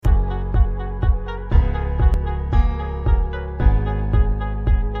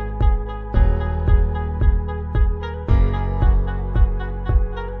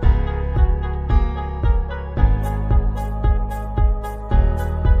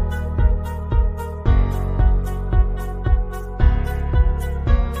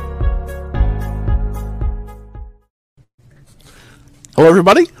Hello,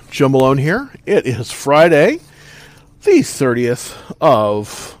 everybody. Joe Malone here. It is Friday, the 30th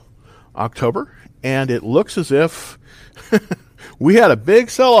of October, and it looks as if we had a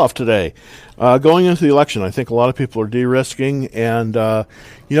big sell-off today going into the election. I think a lot of people are de-risking, and,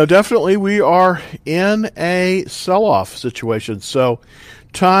 definitely we are in a sell-off situation. So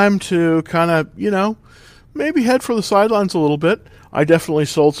time to kind of, maybe head for the sidelines a little bit. I definitely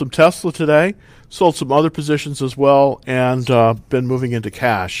sold some Tesla today. Sold some other positions as well, and been moving into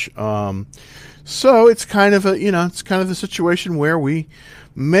cash. So it's kind of the situation where we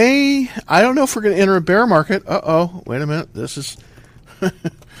may. I don't know if we're going to enter a bear market. Wait a minute. This is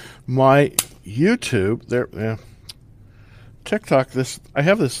my YouTube. There, TikTok. I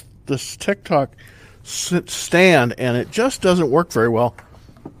have this TikTok stand, and it just doesn't work very well.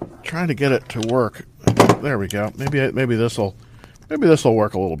 Trying to get it to work. There we go. Maybe this will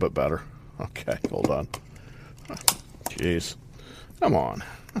work a little bit better. Okay, hold on. Jeez. Come on.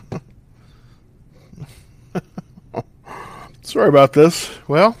 Sorry about this.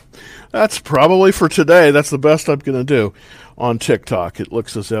 Well, that's probably for today. That's the best I'm going to do on TikTok. It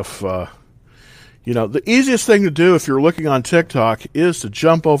looks as if, the easiest thing to do if you're looking on TikTok is to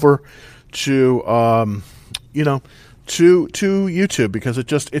jump over to, to YouTube, because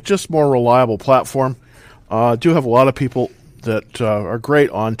it's just more reliable platform. Do have a lot of people that are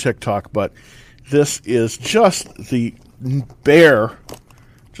great on TikTok, but this is just the bear.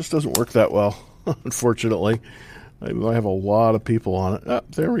 Just doesn't work that well, unfortunately. I have a lot of people on it. Oh,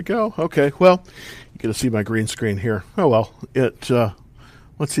 there we go. Okay, well, you get to see my green screen here. Oh, well,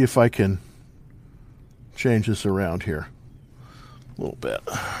 let's see if I can change this around here a little bit.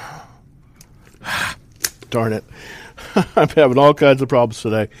 Darn it. I'm having all kinds of problems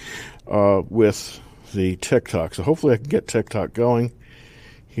today with the TikTok. So hopefully I can get TikTok going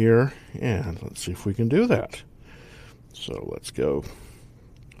here, and let's see if we can do that. So let's go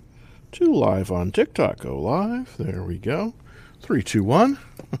to live on TikTok. Go live. There we go. 3, 2, 1.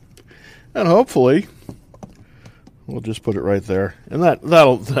 And hopefully we'll just put it right there. And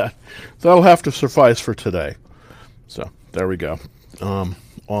that'll have to suffice for today. So there we go.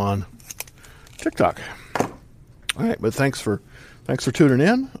 On TikTok. All right, but thanks for tuning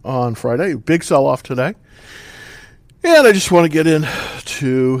in on Friday. Big sell-off today. And I just want to get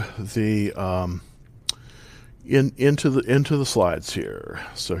into the into the slides here.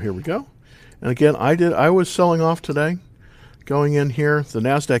 So here we go. And again, I was selling off today. Going in here, the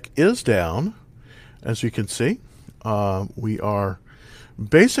NASDAQ is down, as you can see. We are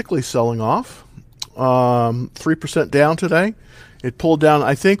basically selling off. 3% down today. It pulled down.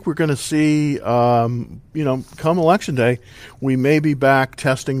 I think we're going to see, come Election Day, we may be back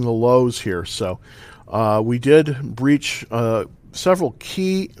testing the lows here. So we did breach several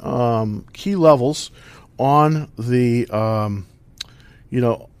key levels on the,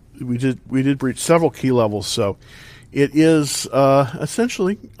 we did breach several key levels. So it is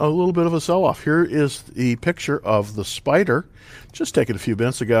essentially a little bit of a sell-off. Here is the picture of the spider, just taken a few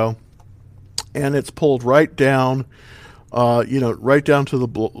minutes ago, and it's pulled right down. Right down to the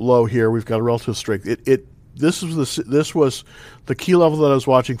low here. We've got a relative strength. This was the key level that I was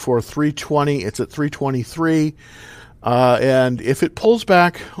watching for, 320. It's at 323, and if it pulls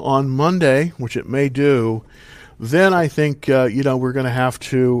back on Monday, which it may do, then I think we're going to have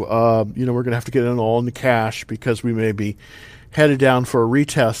to get in all in the cash, because we may be headed down for a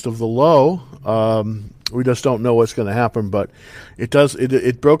retest of the low. We just don't know what's going to happen, but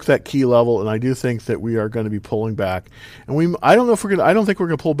it broke that key level, and I do think that we are going to be pulling back. And I don't think we're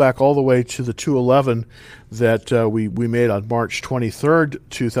going to pull back all the way to the 211 that we made on March 23rd,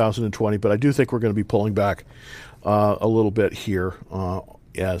 2020, but I do think we're going to be pulling back a little bit here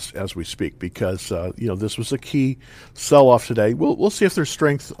as we speak, because this was a key sell-off today. We'll see if there's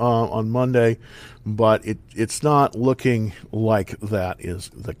strength on Monday, but it's not looking like that is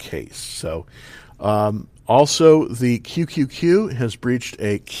the case. So. Also, the QQQ has breached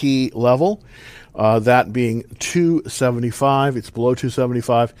a key level, that being 275. It's below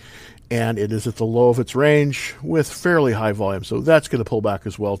 275, and it is at the low of its range with fairly high volume. So that's going to pull back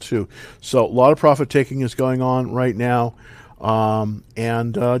as well, too. So a lot of profit taking is going on right now,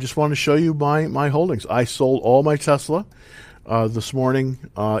 and just want to show you my holdings. I sold all my Tesla this morning.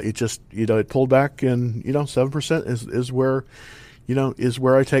 It just, it pulled back, and 7% is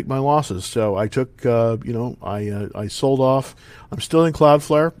where I take my losses. So I took, I sold off. I'm still in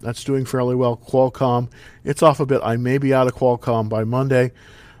Cloudflare. That's doing fairly well. Qualcomm, it's off a bit. I may be out of Qualcomm by Monday.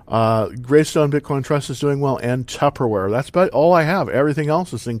 Greystone Bitcoin Trust is doing well, and Tupperware. That's about all I have. Everything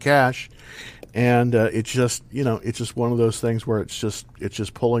else is in cash. And it's just one of those things where it's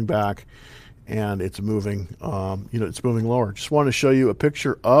just pulling back. and it's moving, it's moving lower. Just want to show you a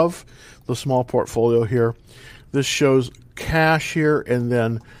picture of the small portfolio here. This shows cash here, and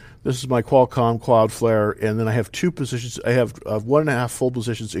then this is my Qualcomm Cloudflare, and then I have 2 positions. I have 1.5 full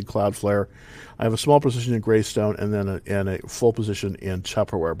positions in Cloudflare. I have a small position in Greystone, and then a full position in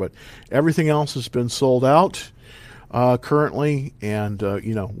Tupperware. But everything else has been sold out currently, and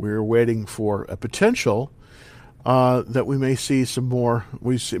we're waiting for a potential that we may see some more.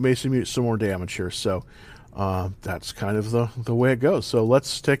 May see some more damage here. So that's kind of the way it goes. So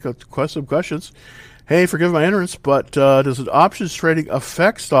let's take some questions. Hey, forgive my ignorance, but does options trading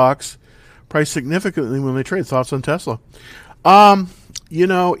affect stocks price significantly when they trade? Thoughts on Tesla?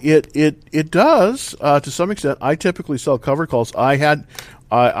 It does to some extent. I typically sell covered calls. I had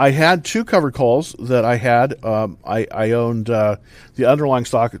 2 covered calls that I had. I owned the underlying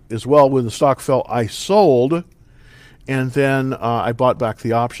stock as well. When the stock fell, I sold, and then I bought back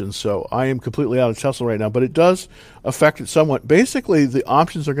the options. So I am completely out of Tesla right now, but it does affect it somewhat. Basically, the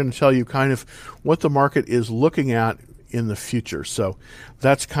options are going to tell you kind of what the market is looking at in the future. So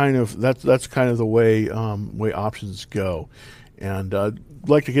that's kind of the way options go. And I'd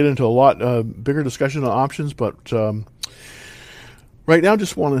like to get into a lot bigger discussion on options, but right now,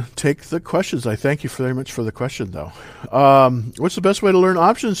 just want to take the questions. I thank you very much for the question, though. What's the best way to learn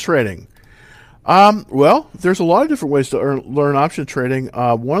options trading? Well, there's a lot of different ways to learn option trading.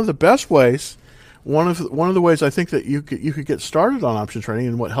 One of the best ways, one of the ways I think that you could get started on option trading,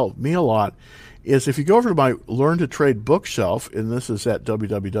 and what helped me a lot, is if you go over to my Learn to Trade bookshelf, and this is at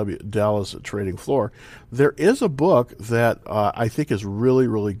www.Dallas Trading Floor, there is a book that I think is really,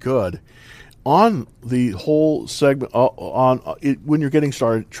 really good on the whole segment on it when you're getting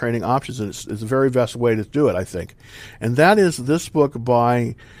started trading options, and it's the very best way to do it, I think. And that is this book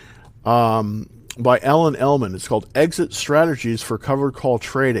by Alan Ellman. It's called Exit Strategies for Covered Call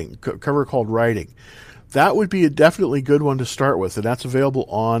Trading, Covered Call Writing. That would be a definitely good one to start with, and that's available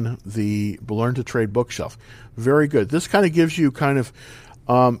on the Learn to Trade bookshelf. Very good. This kind of gives you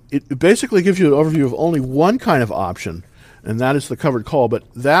it basically gives you an overview of only one kind of option, and that is the covered call. But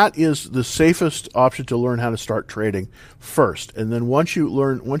that is the safest option to learn how to start trading first. And then once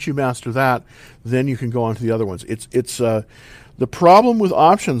you master that, then you can go on to the other ones. The problem with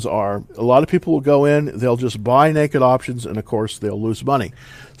options are a lot of people will go in, they'll just buy naked options, and of course they'll lose money.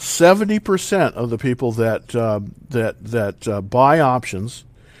 70% of the people that buy options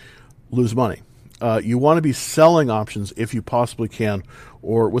lose money. You want to be selling options if you possibly can,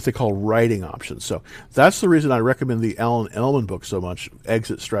 or what they call writing options. So that's the reason I recommend the Alan Ellman book so much,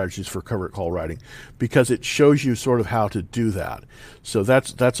 Exit Strategies for Covered Call Writing, because it shows you sort of how to do that. So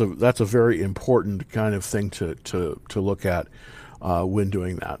that's a very important kind of thing to look at when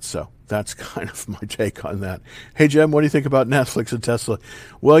doing that. So that's kind of my take on that. Hey, Jim, what do you think about Netflix and Tesla?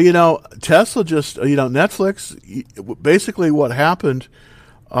 Well, Tesla just, Netflix, basically what happened,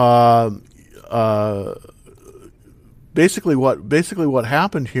 basically what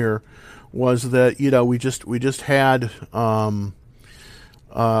happened here was that we just had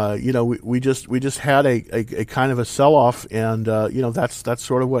we just had a kind of a sell-off, and that's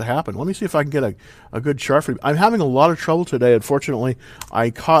sort of what happened. Let me see if I can get a good chart for you. I'm having a lot of trouble today. Unfortunately, I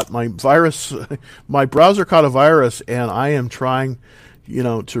caught my virus. My browser caught a virus, and I am trying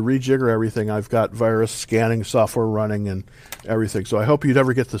to rejigger everything. I've got virus scanning software running and everything. So I hope you'd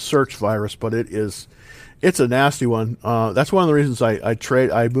ever get the search virus, but it's a nasty one. That's one of the reasons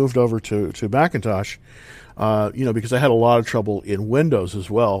I moved over to Macintosh, because I had a lot of trouble in Windows as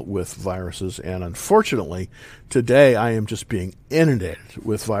well with viruses. And unfortunately, today I am just being inundated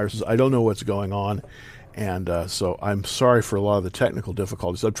with viruses. I don't know what's going on. And so I'm sorry for a lot of the technical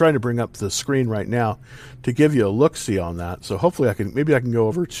difficulties. I'm trying to bring up the screen right now to give you a look-see on that. So hopefully I can go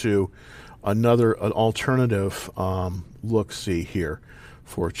over to an alternative look-see here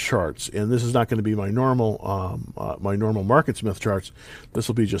for charts. And this is not going to be my normal MarketSmith charts. This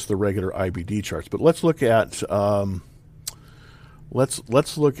will be just the regular IBD charts. But let's look at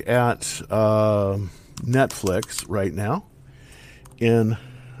Netflix right now in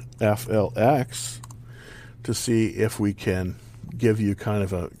FLX to see if we can give you kind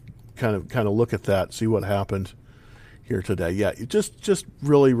of look at that, see what happened here today. Yeah, just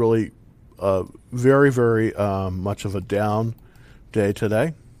really, really very, very much of a down day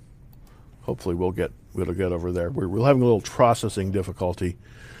today. Hopefully we'll get over there. We're having a little processing difficulty,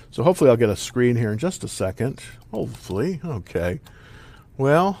 so hopefully I'll get a screen here in just a second. Hopefully. Okay.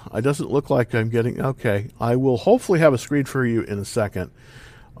 Well, it doesn't look like I'm getting. Okay, I will hopefully have a screen for you in a second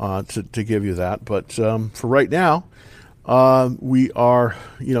to give you that. But for right now, we are,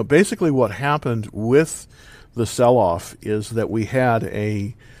 basically what happened with the sell-off is that we had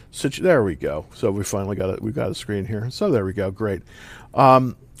a There we go. So we finally got it. We've got a screen here. So there we go. Great.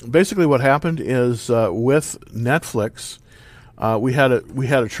 Basically, what happened is with Netflix, we had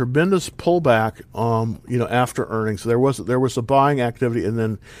a tremendous pullback. After earnings, there was a buying activity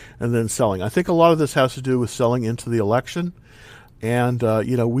and then selling. I think a lot of this has to do with selling into the election, and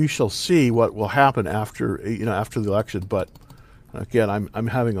we shall see what will happen after the election. But again, I'm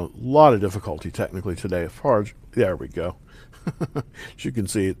having a lot of difficulty technically today. As far as there we go. As you can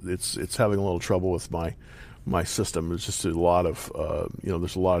see, it's having a little trouble with my system. It's just a lot of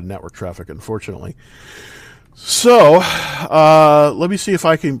there's a lot of network traffic, unfortunately. So let me see if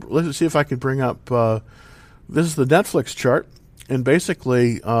I can bring up. This is the Netflix chart, and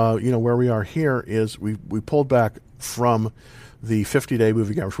basically, where we are here is we pulled back from the 50-day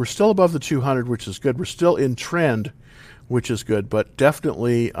moving average. We're still above the 200, which is good. We're still in trend, which is good. But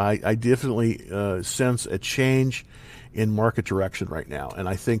definitely, I definitely sense a change in market direction right now, and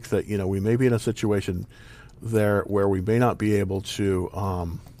I think that we may be in a situation there where we may not be able to.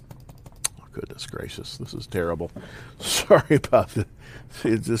 Goodness gracious, this is terrible. Sorry about it.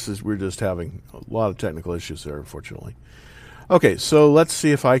 We're just having a lot of technical issues there, unfortunately. Okay, so let's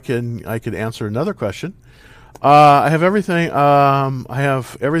see if I can answer another question. I have everything. I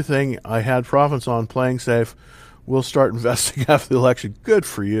had profits on playing safe. We'll start investing after the election. Good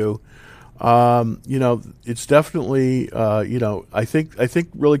for you. It's definitely, I think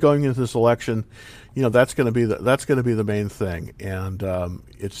really going into this election, that's going to be the main thing. And,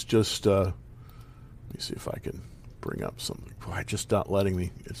 it's just, let me see if I can bring up something. Boy, it's not letting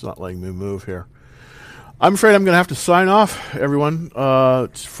me move here. I'm afraid I'm going to have to sign off, everyone,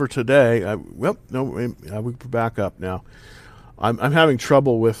 for today. We're back up now. I'm having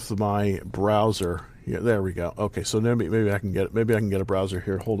trouble with my browser. Yeah, there we go. Okay, so maybe I can get a browser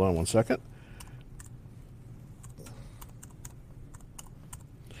here. Hold on one second.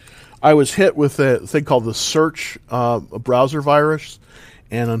 I was hit with a thing called the Search browser virus,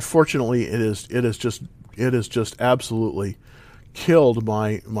 and unfortunately, it is just absolutely killed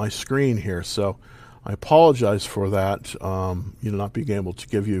my screen here. So I apologize for that. Not being able to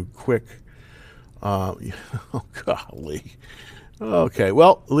give you quick. Oh golly. Okay.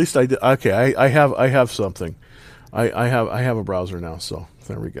 Well, at least I did. Okay. I have something. I have a browser now. So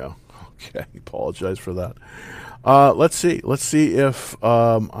there we go. Okay. Apologize for that. Let's see if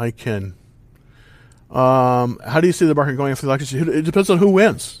I can. How do you see the market going after the election? It depends on who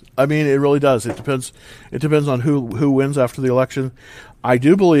wins. I mean, it really does. It depends on who wins after the election. I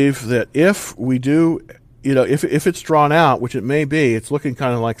do believe that if we do, if it's drawn out, which it may be, it's looking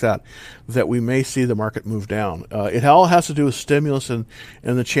kind of like that we may see the market move down. It all has to do with stimulus and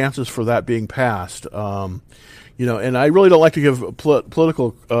the chances for that being passed. And I really don't like to give a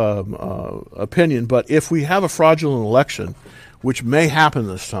political opinion, but if we have a fraudulent election, which may happen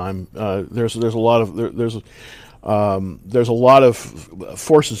this time, there's a lot of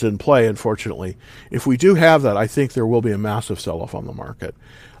forces in play. Unfortunately, if we do have that, I think there will be a massive sell-off on the market.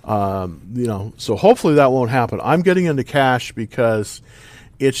 So hopefully that won't happen. I'm getting into cash because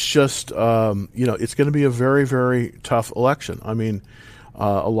it's just it's going to be a very, very tough election. I mean,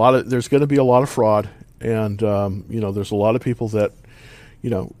 there's going to be a lot of fraud. And there's a lot of people that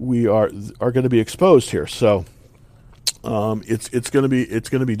we are going to be exposed here. So it's going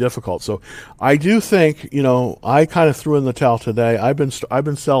to be difficult. So I do think I kind of threw in the towel today. I've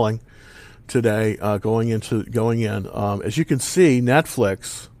been selling today going in. As you can see,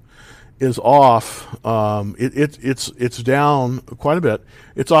 Netflix is off. It's down quite a bit.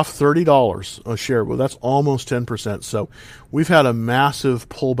 It's off $30 a share. Well, that's almost 10%. So we've had a massive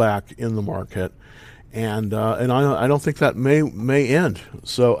pullback in the market. And I don't think that may end.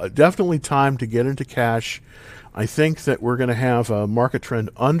 So definitely time to get into cash. I think that we're going to have a market trend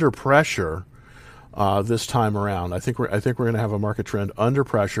under pressure this time around. I think we're going to have a market trend under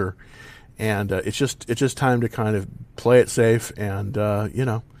pressure, and it's just time to kind of play it safe and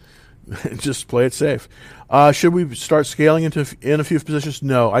just play it safe. Should we start scaling in a few positions?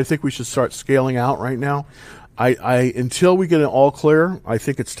 No, I think we should start scaling out right now. Until we get it all clear, I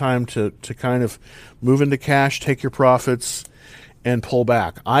think it's time to kind of move into cash, take your profits, and pull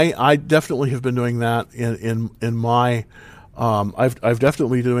back. I definitely have been doing that in my. I've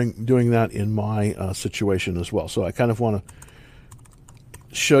definitely doing that in my situation as well. So I kind of want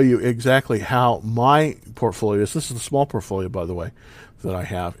to show you exactly how my portfolio is. This is a small portfolio, by the way, that I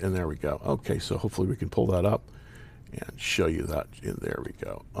have, and there we go. Okay, so hopefully we can pull that up and show you that. And there we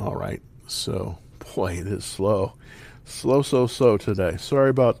go. All right, so. Boy, it is slow so today. Sorry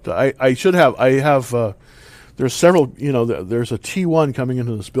about. I have. There's there's several, there's a T1 coming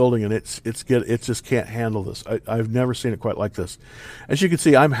into this building, and it just can't handle this. I've never seen it quite like this. As you can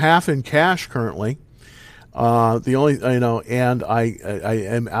see, I'm half in cash currently. The only, and I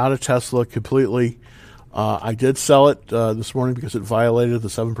am out of Tesla completely. I did sell it this morning because it violated the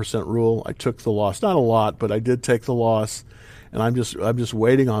 7% rule. I took the loss, not a lot, but I did take the loss, and I'm just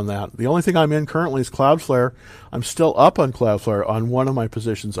waiting on that. The only thing I'm in currently is Cloudflare. I'm still up on Cloudflare on one of my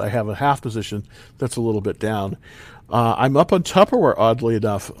positions. I have a half position that's a little bit down. I'm up on Tupperware, oddly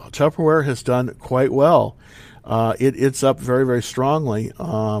enough. Tupperware has done quite well. It's up very, very strongly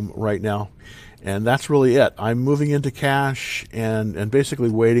right now. And that's really it. I'm moving into cash and basically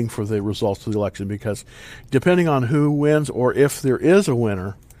waiting for the results of the election, because depending on who wins or if there is a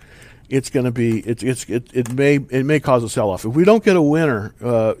winner, it's going to be it may cause a sell-off. If we don't get a winner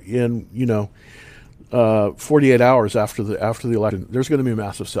in 48 hours after the election, there's going to be a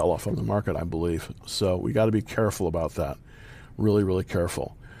massive sell-off on the market, I believe. So we got to be careful about that. Really, really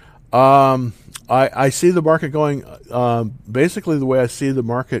careful. I see the market going, basically the way I see the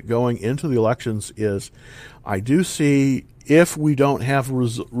market going into the elections is I do see, if we don't have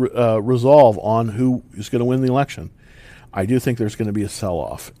resolve on who is going to win the election, I do think there's going to be a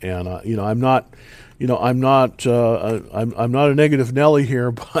sell-off. And, I'm not a negative Nelly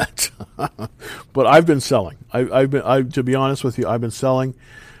here, but, but I've been selling. To be honest with you, I've been selling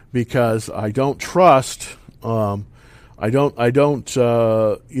because I don't trust, I don't trust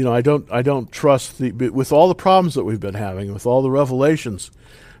with all the problems that we've been having, with all the revelations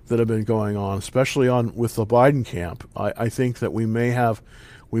that have been going on, especially with the Biden camp. I think that we may have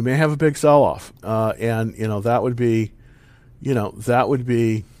a big sell-off, and that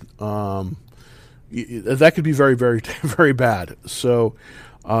could be very, very, very bad. So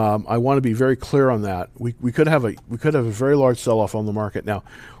I want to be very clear on that. We could have a very large sell-off on the market now.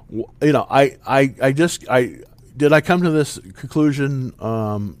 Did I come to this conclusion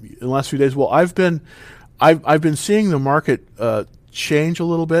in the last few days? Well, I've been seeing the market change a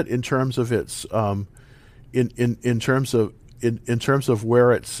little bit in terms of its in terms of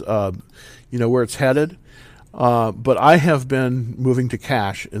where it's where it's headed. But I have been moving to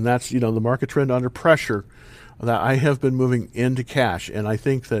cash, and that's the market trend under pressure. That I have been moving into cash, and I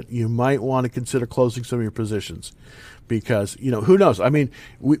think that you might want to consider closing some of your positions. Because who knows? I mean,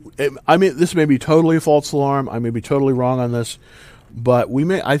 this may be totally a false alarm. I may be totally wrong on this, but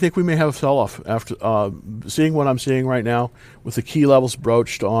I think we may have a sell-off after seeing what I'm seeing right now with the key levels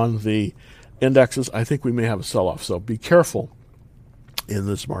broached on the indexes. I think we may have a sell-off. So be careful in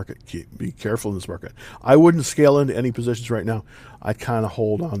this market. Be careful in this market. I wouldn't scale into any positions right now. I kind of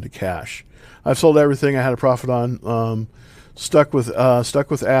hold on to cash. I've sold everything I had a profit on. Stuck with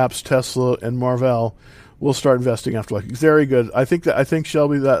apps, Tesla, and Marvell. We'll start investing after like very good. I think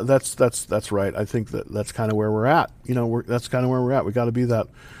Shelby, that's right. I think that's kind of where we're at. That's kind of where we're at. We got to be that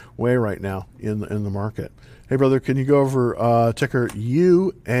way right now in the market. Hey brother, can you go over ticker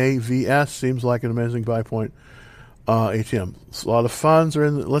UAVS? Seems like an amazing buy point. ATM. A lot of funds are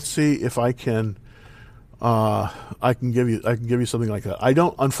in. Let's see if I can give you something like that.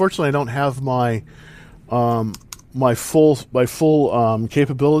 Unfortunately I don't have my my full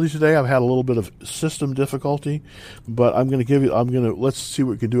capability today. I've had a little bit of system difficulty, but let's see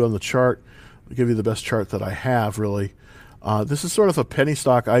what we can do on the chart. I'll give you the best chart that I have, really. This is sort of a penny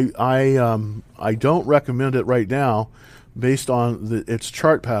stock. I don't recommend it right now based on its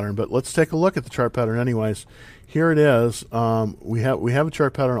chart pattern, but let's take a look at the chart pattern anyways. Here it is. We have a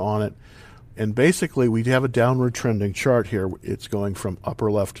chart pattern on it, and basically we have a downward trending chart here. It's going from upper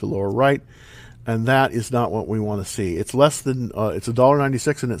left to lower right. And that is not what we want to see. It's less than it's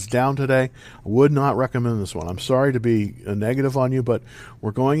 $1.96, and it's down today. I would not recommend this one. I'm sorry to be negative on you, but we're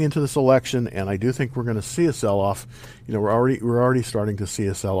going into this election, and I do think we're going to see a sell-off. We're already starting to see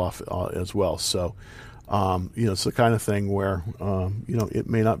a sell-off as well. So, it's the kind of thing where it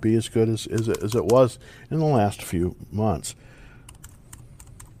may not be as good as it was in the last few months.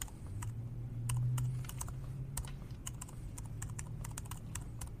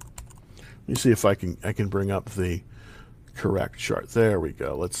 Let me see if I can bring up the correct chart. There we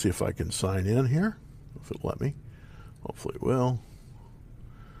go. Let's see if I can sign in here. If it'll let me. Hopefully it will.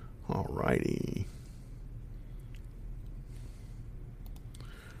 All righty.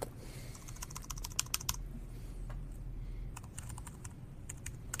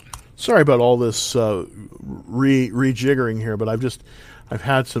 Sorry about all this rejiggering here, but I've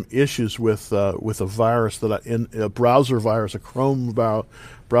had some issues with a virus a browser virus, a Chrome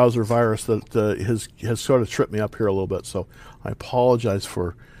browser virus that has sort of tripped me up here a little bit. So I apologize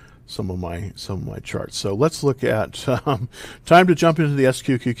for some of my charts. So let's look at time to jump into the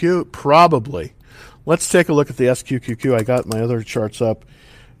SQQQ. Probably let's take a look at the SQQQ. I got my other charts up,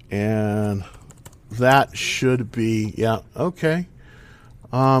 and that should be, yeah, okay.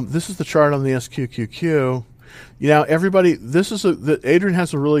 This is the chart on the SQQQ. Everybody, Adrian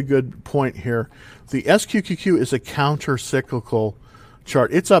has a really good point here. The SQQQ is a counter-cyclical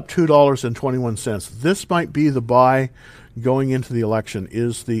chart. It's up $2.21. This might be the buy going into the election,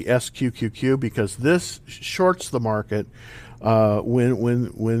 is the SQQQ, because this shorts the market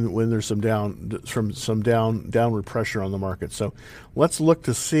when there's some downward pressure on the market. So let's look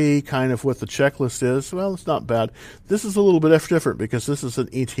to see kind of what the checklist is. Well, it's not bad. This is a little bit different because this is an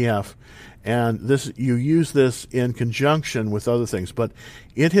ETF, and you use this in conjunction with other things. But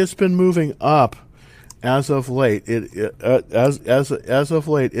it has been moving up as of late. As of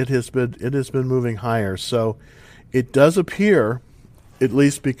late, it has been moving higher. So it does appear, at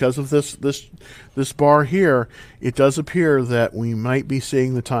least because of this bar here, it does appear that we might be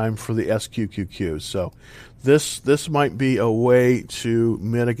seeing the time for the SQQQ. So this might be a way to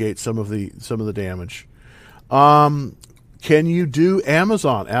mitigate some of the damage. Can you do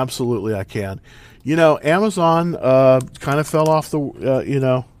Amazon? Absolutely, I can. Amazon kind of fell off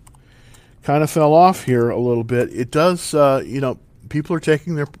fell off here a little bit. It does, people are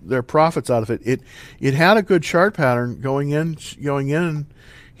taking their profits out of it. It had a good chart pattern going in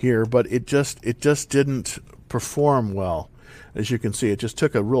here, but it just didn't perform well. As you can see, it just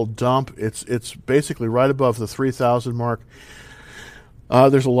took a real dump. It's basically right above the 3,000 mark.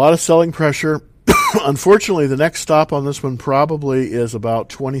 There's a lot of selling pressure. Unfortunately, the next stop on this one probably is about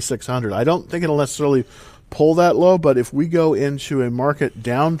 2,600. I don't think it'll necessarily pull that low, but if we go into a market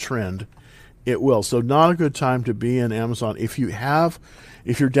downtrend, it will. So not a good time to be in Amazon. If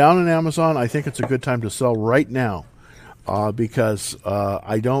you're down in Amazon, I think it's a good time to sell right now, because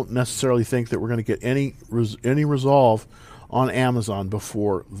I don't necessarily think that we're going to get any resolve on Amazon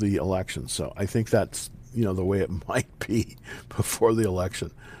before the election. So I think that's the way it might be before the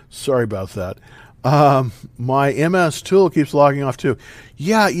election. Sorry about that. My MS tool keeps logging off too.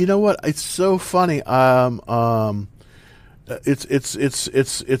 Yeah, you know what? It's so funny.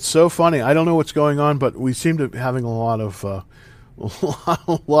 It's so funny. I don't know what's going on, but we seem to be having a lot of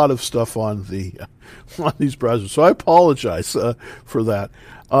stuff on these browsers. So I apologize for that.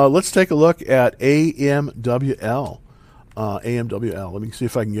 Let's take a look at AMWL. AMWL. Let me see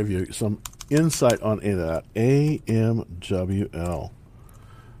if I can give you some insight on that. AMWL.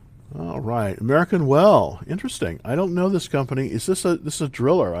 All right, American Well. Interesting. I don't know this company. Is this a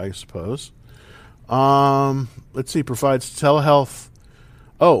driller? I suppose. Let's see. Provides telehealth.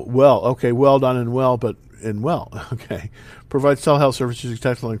 Oh, well. Okay, well done and well, but in well. Okay. Provides telehealth services using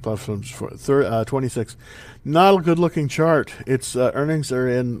technical platforms for 26. Not a good-looking chart. Its earnings are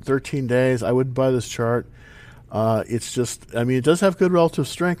in 13 days. I wouldn't buy this chart. It's just, it does have good relative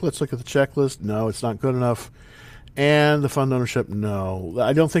strength. Let's look at the checklist. No, it's not good enough. And the fund ownership, no.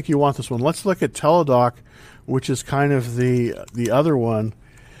 I don't think you want this one. Let's look at Teladoc, which is kind of the other one.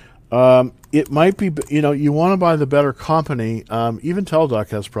 It might be, you want to buy the better company. Even Teladoc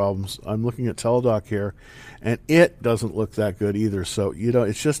has problems. I'm looking at Teladoc here, and it doesn't look that good either. So,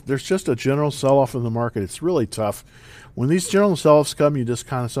 there's just a general sell-off in the market. It's really tough. When these general sell-offs come, you just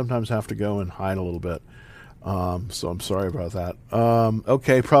kind of sometimes have to go and hide a little bit. So I'm sorry about that.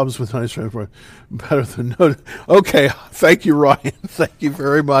 Okay, problems with nice better than no. Okay, thank you, Ryan. Thank you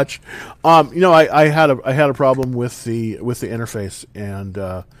very much. I had a problem with the interface,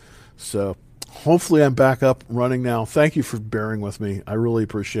 and so hopefully I'm back up running now. Thank you for bearing with me. I really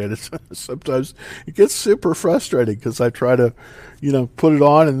appreciate it. Sometimes it gets super frustrating because I try to, put it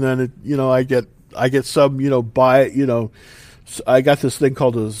on, and then I get some, I got this thing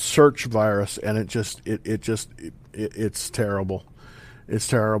called a search virus, and it's terrible. It's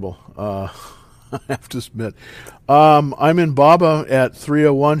terrible. I have to admit. I'm in BABA at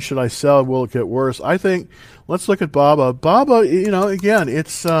 301. Should I sell? Will it get worse? I think let's look at BABA. BABA, again,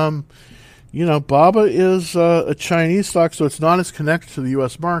 it's BABA is a Chinese stock, so it's not as connected to the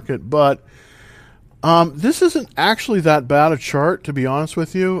U.S. market, but this isn't actually that bad a chart, to be honest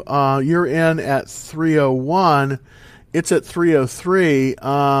with you. You're in at 301. It's at 303.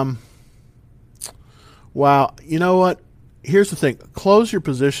 Wow. You know what? Here's the thing. Close your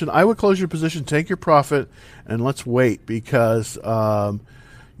position. I would close your position, take your profit, and let's wait because,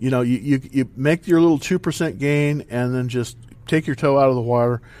 you make your little 2% gain and then just take your toe out of the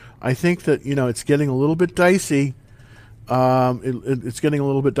water. I think that, it's getting a little bit dicey. It's getting a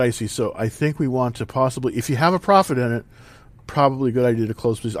little bit dicey. So I think we want to possibly, if you have a profit in it, probably a good idea to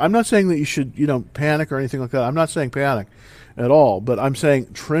close positions. I'm not saying that you should, panic or anything like that. I'm not saying panic at all, but I'm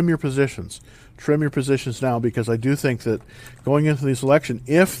saying trim your positions. Trim your positions now, because I do think that going into this election,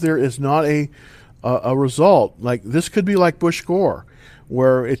 if there is not a a result. Like this could be like Bush Gore,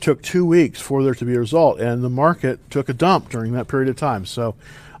 where it took 2 weeks for there to be a result, and the market took a dump during that period of time. So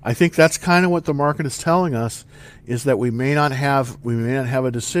I think that's kind of what the market is telling us, is that we may not have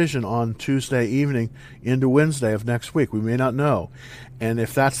a decision on Tuesday evening into Wednesday of next week. We may not know. And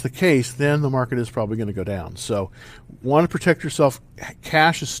if that's the case, then the market is probably going to go down. So want to protect yourself.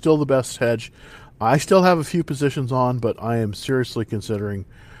 Cash is still the best hedge. I still have a few positions on, but I am seriously considering,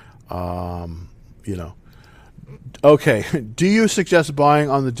 Okay, do you suggest buying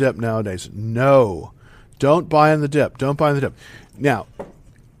on the dip nowadays? No. Don't buy on the dip. Don't buy on the dip. Now,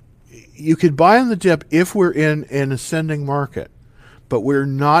 you could buy on the dip if we're in an ascending market, but we're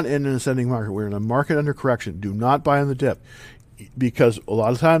not in an ascending market. We're in a market under correction. Do not buy on the dip, because a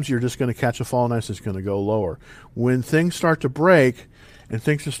lot of times you're just going to catch a fall and it's going to go lower. When things start to break and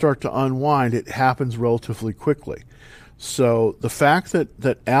things start to unwind, it happens relatively quickly. So the fact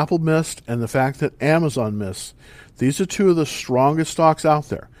that Apple missed and the fact that Amazon missed, these are two of the strongest stocks out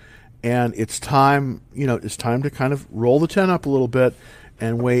there. And it's time, it's time to kind of roll the tent up a little bit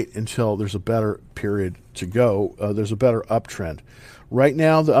and wait until there's a better period to go. There's a better uptrend. Right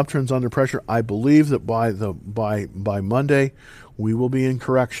now, the uptrend's under pressure. I believe that by Monday, we will be in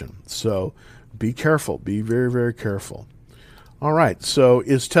correction. So be careful. Be very, very careful. All right. So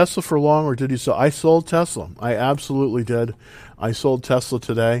is Tesla for long, or did you sell? I sold Tesla. I absolutely did. I sold Tesla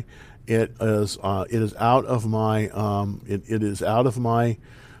today. It is out of my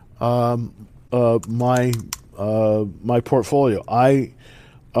my portfolio. I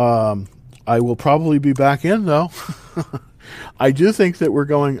will probably be back in though. I do think that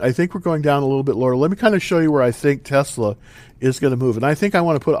I think we're going down a little bit lower. Let me kind of show you where I think Tesla is going to move. And I think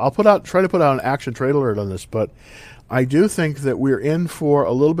try to put out an action trade alert on this, but I do think that we're in for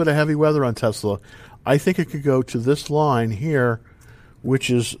a little bit of heavy weather on Tesla. I think it could go to this line here, which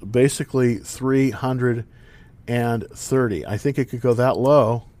is basically 330. I think it could go that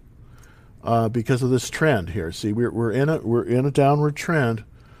low because of this trend here. See, we're in a downward trend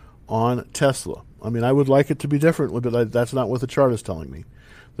on Tesla. I mean, I would like it to be different, but that's not what the chart is telling me.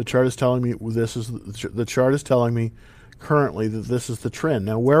 The chart is telling me the chart is telling me currently that this is the trend.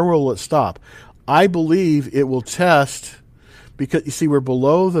 Now, where will it stop? I believe it will test, because you see we're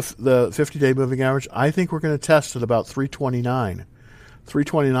below the 50-day moving average. I think we're going to test at about 329.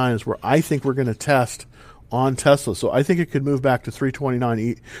 329 is where I think we're going to test on Tesla. So I think it could move back to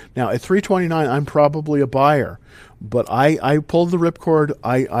 329. Now at 329, I'm probably a buyer, but I pulled the ripcord.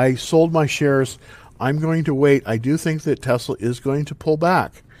 I sold my shares. I'm going to wait. I do think that Tesla is going to pull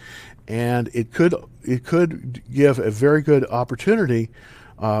back, and it could give a very good opportunity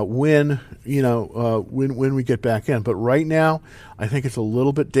when we get back in. But right now, I think it's a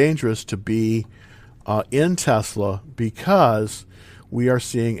little bit dangerous to be in Tesla, because we are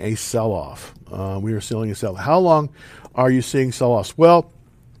seeing a sell-off. We are seeing a sell. How long are you seeing sell-offs? Well,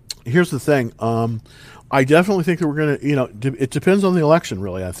 here's the thing. I definitely think that we're going to, it depends on the election,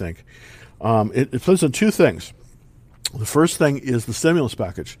 really, I think. It depends on two things. The first thing is the stimulus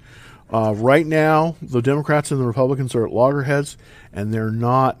package. Right now, the Democrats and the Republicans are at loggerheads, and they're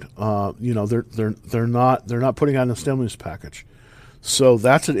not, they're not putting on a stimulus package. So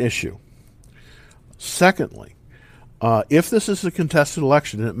that's an issue. Secondly, if this is a contested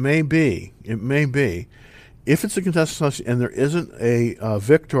election, and it may be, if it's a contested election and there isn't a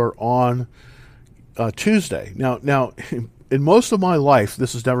victor on Tuesday. Now, in most of my life,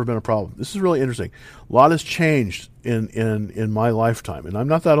 this has never been a problem. This is really interesting. A lot has changed in my lifetime, and I'm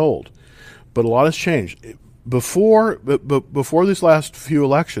not that old, but a lot has changed. Before these last few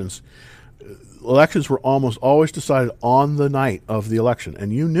elections were almost always decided on the night of the election,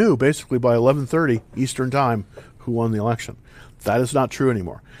 and you knew basically by 11:30 Eastern Time who won the election. That is not true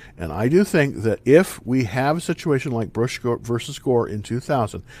anymore. And I do think that if we have a situation like Bush versus Gore in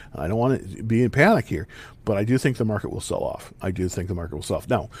 2000, and I don't want to be in panic here, but I do think the market will sell off. I do think the market will sell off.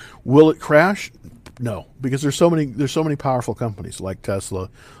 Now, will it crash? No, because there's so many powerful companies like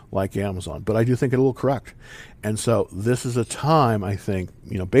Tesla, like Amazon. But I do think it will correct. And so this is a time, I think,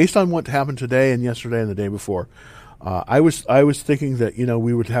 based on what happened today and yesterday and the day before, I was thinking that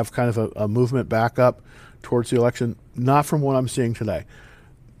we would have kind of a movement back up towards the election. Not from what I'm seeing today.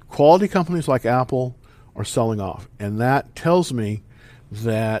 Quality companies like Apple are selling off, and that tells me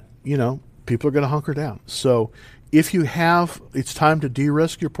that people are going to hunker down. So if it's time to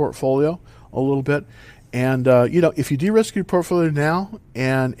de-risk your portfolio a little bit, and if you de-risk your portfolio now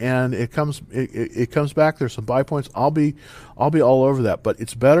and it comes back, there's some buy points. I'll be all over that. But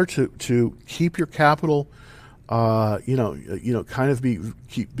it's better to keep your capital. Kind of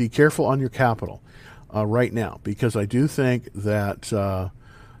be careful on your capital right now, because I do think that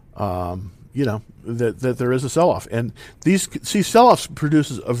that there is a sell-off, and sell-offs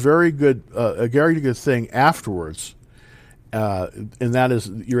produces a very good thing afterwards, and that is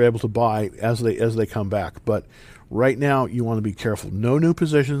you're able to buy as they come back. But right now you want to be careful. No new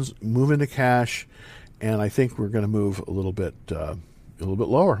positions. Move into cash, and I think we're going to move a little bit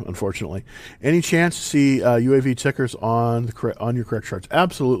lower, unfortunately. Any chance to see UAV tickers on your correct charts?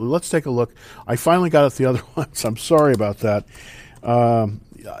 Absolutely. Let's take a look. I finally got at the other ones. I'm sorry about that.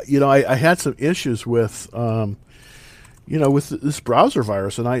 I had some issues with, with this browser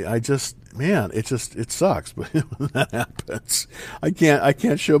virus, and I just, man, it sucks. But when that happens, I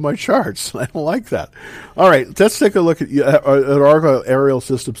can't show my charts. I don't like that. All right, let's take a look at Argo Aerial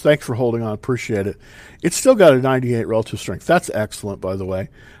Systems. Thanks for holding on. Appreciate it. It's still got a 98 relative strength. That's excellent, by the way.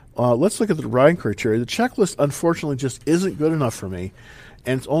 Let's look at the riding criteria. The checklist, unfortunately, just isn't good enough for me.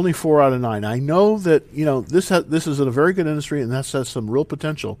 And it's only 4 out of 9. I know that this is in a very good industry, and that has some real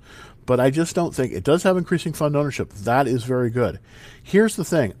potential, but I just don't think it does have increasing fund ownership. That is very good. Here's the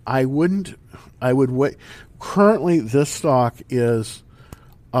thing: I would wait. Currently, this stock is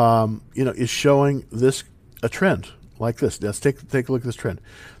showing a trend like this. Let's take a look at this trend.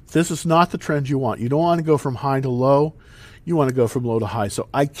 This is not the trend you want. You don't want to go from high to low. You want to go from low to high. So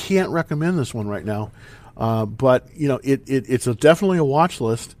I can't recommend this one right now. But it's definitely a watch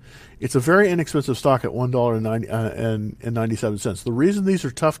list. It's a very inexpensive stock at $1.97. The reason these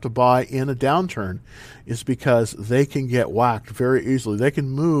are tough to buy in a downturn is because they can get whacked very easily. They can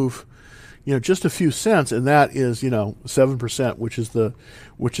move, just a few cents, and that is 7%, which is the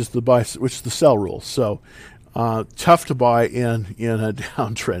sell rule. So tough to buy in a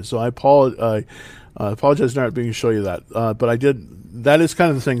downtrend. So I apologize not being able to show you that, but I did. That is kind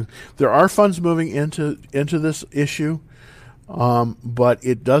of the thing. There are funds moving into this issue, but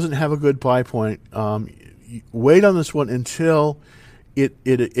it doesn't have a good buy point. Wait on this one until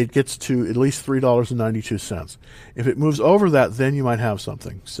it gets to at least $3.92. If it moves over that, then you might have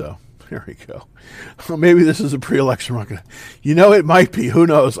something. So there we go. Well, maybe this is a pre-election market. It might be. Who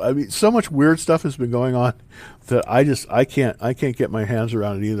knows? I mean, so much weird stuff has been going on that I can't get my hands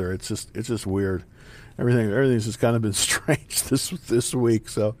around it either. It's just weird. Everything's just kind of been strange this week,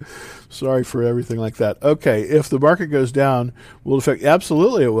 so sorry for everything like that. Okay, if the market goes down, will it affect?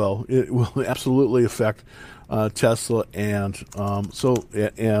 Absolutely, it will. It will absolutely affect Tesla and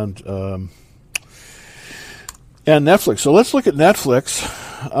Netflix. So let's look at Netflix,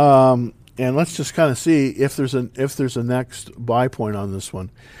 and let's just kind of see if there's a next buy point on this one.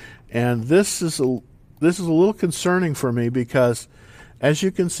 And this is a little concerning for me because, as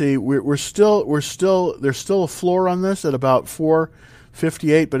you can see, there's still a floor on this at about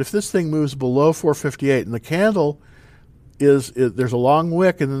 458. But if this thing moves below 458, and the candle there's a long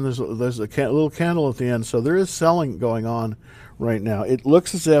wick, and then there's a little candle at the end, so there is selling going on right now. It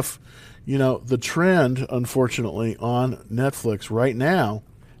looks as if the trend, unfortunately, on Netflix right now,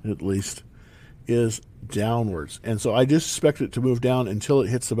 at least, is downwards, and so I just expect it to move down until it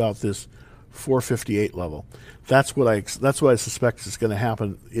hits about this 458 level. That's what I suspect is going to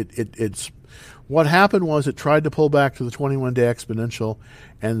happen. It's what happened was it tried to pull back to the 21-day exponential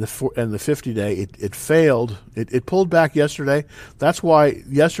and the 50-day. It failed. It pulled back yesterday. That's why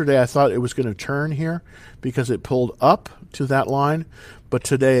yesterday I thought it was going to turn here because it pulled up to that line, but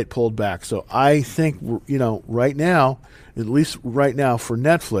today it pulled back. So I think right now, at least right now for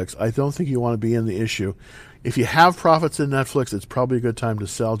Netflix, I don't think you want to be in the issue. If you have profits in Netflix, it's probably a good time to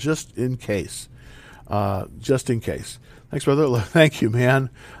sell just in case. Just in case. Thanks, brother. Thank you, man.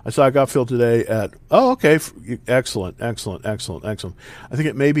 I saw a gut fill today at, okay. Excellent. I think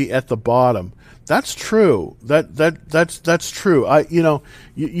it may be at the bottom. That's true. That's true.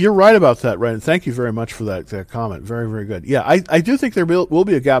 You're right about that, right? And thank you very much for that comment. Very, very good. Yeah, I do think there will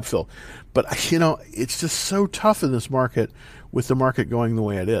be a gap fill, but it's just so tough in this market with the market going the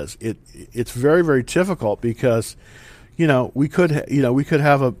way it is. It's very, very difficult because we could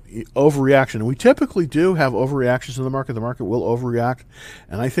have a overreaction. And we typically do have overreactions in the market. The market will overreact,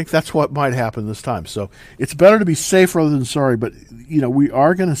 and I think that's what might happen this time. So it's better to be safe rather than sorry. But we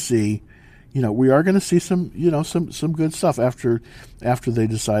are going to see, some good stuff after they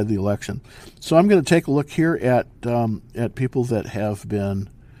decide the election. So I'm going to take a look here at people that have been,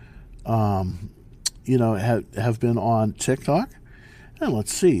 have been on TikTok, and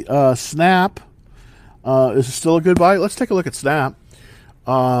let's see, Snap. Is it still a good buy? Let's take a look at Snap.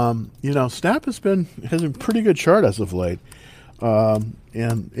 Snap has been a pretty good chart as of late,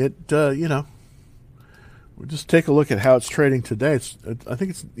 and it we'll just take a look at how it's trading today. It's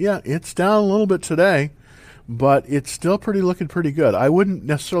down a little bit today, but it's still looking pretty good. I wouldn't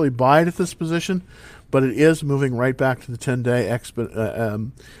necessarily buy it at this position, but it is moving right back to the 10-day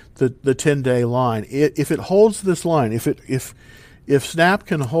the 10-day line. If it holds this line, if Snap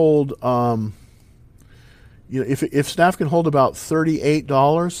can hold, if Snap can hold about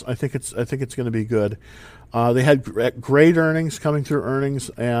 $38, I think it's going to be good. They had great earnings coming through earnings,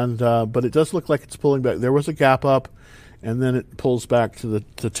 and but it does look like it's pulling back. There was a gap up, and then it pulls back to the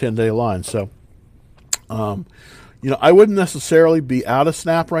 10-day line. So, I wouldn't necessarily be out of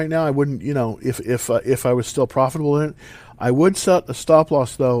Snap right now. I wouldn't, if I was still profitable in it. I would set a stop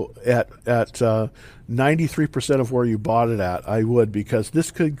loss though at 93% of where you bought it at. I would, because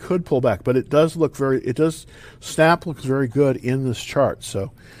this could pull back, but it does look Snap looks very good in this chart.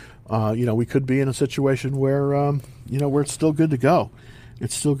 So, we could be in a situation where where it's still good to go.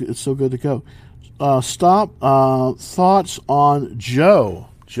 It's still good to go. Thoughts on Joe.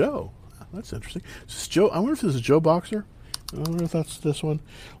 Joe, that's interesting. Is this Joe? I wonder if this is Joe Boxer. I wonder if that's this one.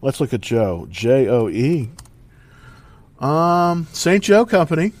 Let's look at Joe. JOE. St. Joe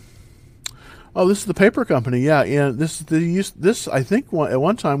Company. Oh, this is the paper company. Yeah, and this I think at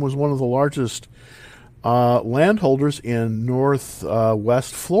one time was one of the largest landholders in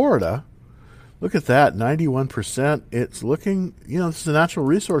northwest Florida. Look at that, 91%. It's looking, this is a natural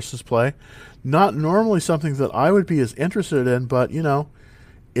resources play. Not normally something that I would be as interested in, but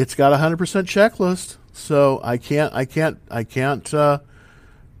it's got a 100% checklist, so I can't.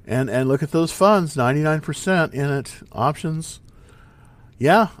 And look at those funds, 99% in it. Options.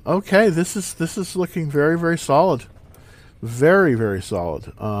 Yeah, okay. This is looking very, very solid. Very, very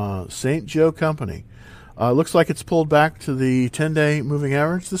solid. St. Joe Company. Looks like it's pulled back to the 10-day moving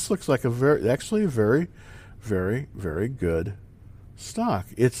average. This looks like a very, very, very good stock.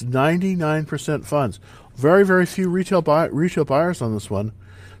 It's 99% funds. Very, very few retail buyers on this one.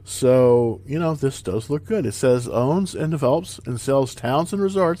 So, this does look good. It says owns and develops and sells towns and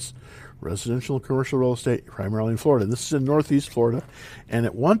resorts, residential and commercial real estate, primarily in Florida. This is in Northeast Florida. And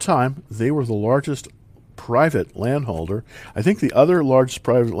at one time, they were the largest private landholder. I think the other largest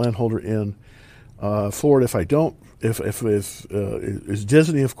private landholder in Florida, is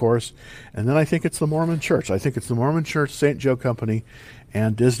Disney, of course. And then I think it's the Mormon Church. I think it's the Mormon Church, St. Joe Company,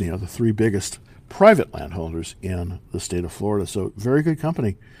 and Disney are the three biggest private landholders in the state of Florida. So very good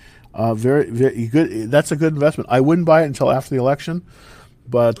company. Very, very good. That's a good investment. I wouldn't buy it until after the election,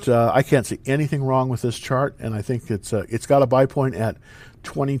 but I can't see anything wrong with this chart, and I think it's got a buy point at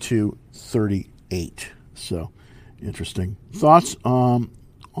 22.38. So interesting. Thoughts on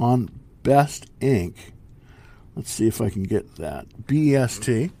Best Inc. Let's see if I can get that.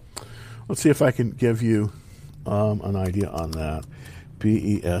 BEST. Let's see if I can give you an idea on that.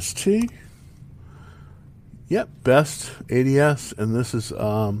 BEST. Yep, Best ADS, and this is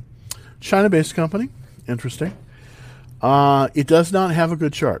China-based company. Interesting. It does not have a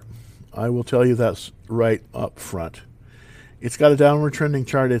good chart. I will tell you that's right up front. It's got a downward trending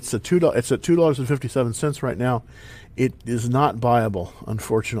chart. It's at $2.57 right now. It is not buyable,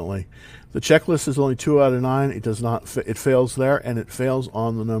 unfortunately. The checklist is only 2 out of 9. It does not. It fails there, and it fails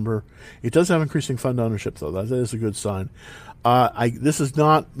on the number. It does have increasing fund ownership, though. That is a good sign. This is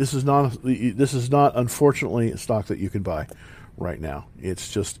not unfortunately a stock that you can buy right now.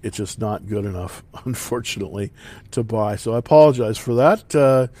 It's just not good enough, unfortunately, to buy. So I apologize for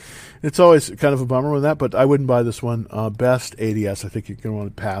that. It's always kind of a bummer with that, but I wouldn't buy this one. Best ADS, I think you're going to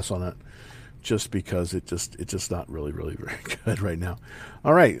want to pass on it, just because it's just not really, really very good right now.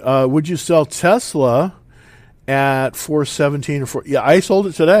 All right, would you sell Tesla at 417 or 4? Yeah, I sold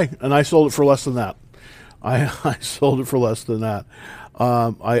it today, and I sold it for less than that. I sold it for less than that.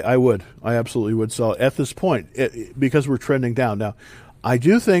 I would. I absolutely would sell it at this point because we're trending down. Now, I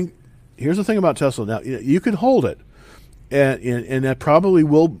do think, here's the thing about Tesla. Now, you can hold it, and that probably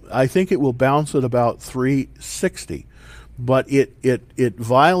will, I think it will bounce at about 360, but it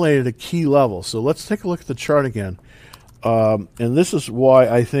violated a key level. So let's take a look at the chart again. And this is why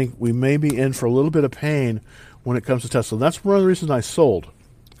I think we may be in for a little bit of pain when it comes to Tesla. And that's one of the reasons I sold,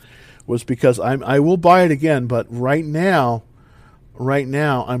 was because I will buy it again, but right now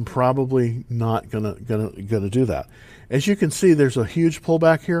I'm probably not gonna do that. As you can see, there's a huge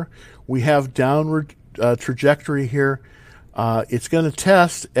pullback here. We have downward trajectory here. It's going to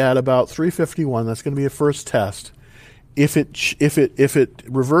test at about 351. That's going to be a first test. If it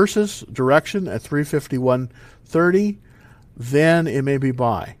reverses direction at 351.30, then it may be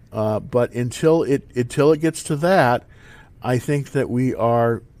buy. But until it gets to that, I think that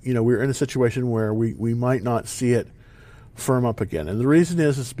we're in a situation where we might not see it firm up again. And the reason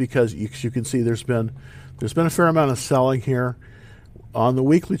is because you can see there's been a fair amount of selling here. On the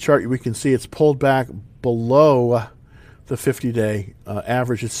weekly chart, we can see it's pulled back below the 50-day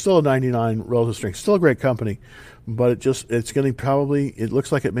average. It's still a 99 relative strength, still a great company, but it's going to probably, it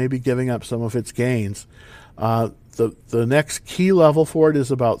looks like it may be giving up some of its gains. The next key level for it is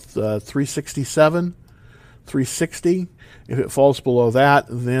about 367, 360. If it falls below that,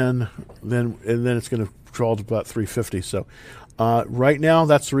 then it's going to crawl to about 350. So right now,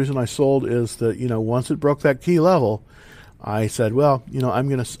 that's the reason I sold, is that, you know, once it broke that key level, I said, well, you know, I'm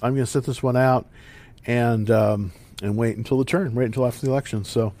gonna sit this one out and wait until the turn, wait until after the election.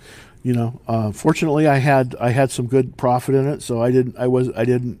 So, you know, fortunately, I had some good profit in it, so it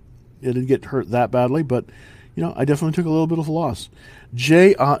didn't get hurt that badly, but, you know, I definitely took a little bit of a loss.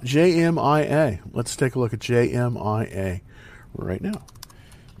 JMIA. Let's take a look at JMIA right now.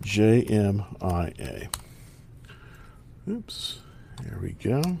 JMIA. Oops. There we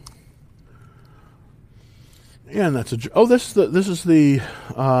go. And that's this is the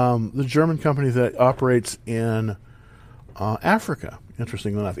German company that operates in Africa.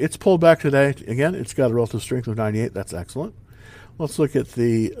 Interesting enough, it's pulled back today. Again, it's got a relative strength of 98. That's excellent. Let's look at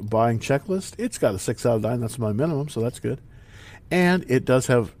the buying checklist. It's got a 6 out of 9. That's my minimum, so that's good. And it does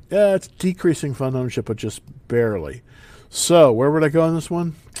have it's decreasing fund ownership, but just barely. So where would I go on this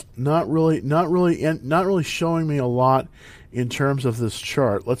one? Not really showing me a lot in terms of this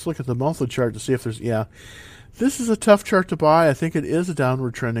chart. Let's look at the monthly chart to see if there's This is a tough chart to buy. I think it is a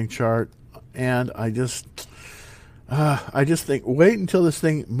downward trending chart, and I just think wait until this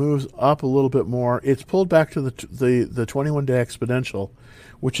thing moves up a little bit more. It's pulled back to the 21-day exponential,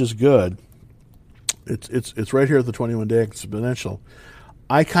 which is good. It's right here at the 21-day exponential.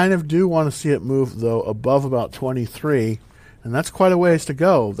 I kind of do want to see it move, though, above about 23, and that's quite a ways to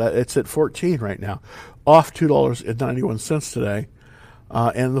go. That it's at 14 right now, off $2.91 today,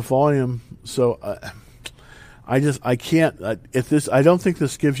 and the volume. So I can't. I don't think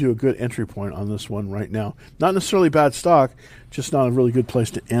this gives you a good entry point on this one right now. Not necessarily bad stock, just not a really good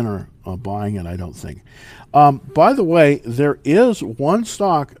place to enter buying it, I don't think. By the way, there is one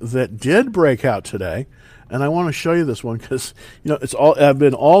stock that did break out today, and I want to show you this one because, you know, I've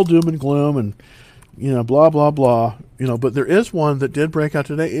been all doom and gloom and, you know, blah blah blah, you know, but there is one that did break out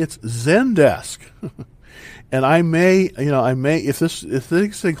today. It's Zendesk, and I may if this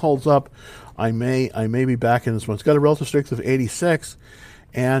thing holds up, I may be back in this one. It's got a relative strength of 86,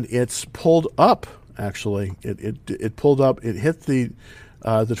 and it's pulled up. Actually, it pulled up. It hit the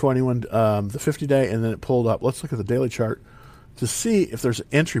 21, the 50-day, and then it pulled up. Let's look at the daily chart to see if there's an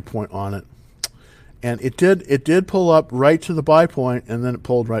entry point on it. And it did pull up right to the buy point, and then it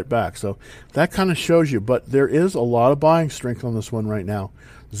pulled right back. So that kind of shows you. But there is a lot of buying strength on this one right now.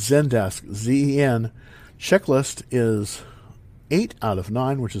 Zendesk, Z-E-N. Checklist is 8 out of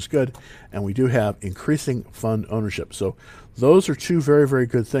 9, which is good, and we do have increasing fund ownership. So those are two very, very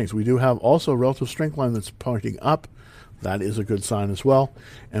good things. We do have also a relative strength line that's pointing up. That is a good sign as well.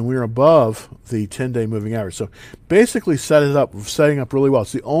 And we're above the 10-day moving average. So basically setting up really well.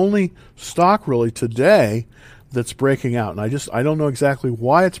 It's the only stock really today that's breaking out. And I don't know exactly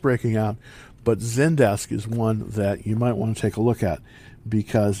why it's breaking out, but Zendesk is one that you might want to take a look at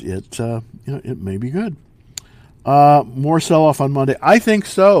because it may be good. More sell-off on Monday. I think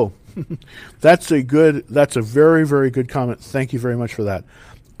so. That's a very, very good comment. Thank you very much for that.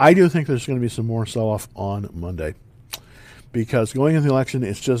 I do think there's going to be some more sell-off on Monday because going into the election,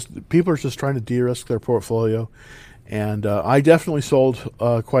 it's just people are just trying to de-risk their portfolio, and I definitely sold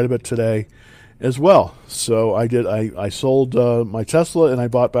quite a bit today as well. So I did. I sold my Tesla and I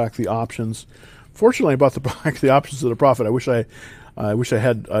bought back the options. Fortunately, I bought back the options at a profit. I wish I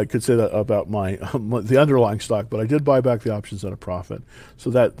could say that about the underlying stock, but I did buy back the options at a profit, so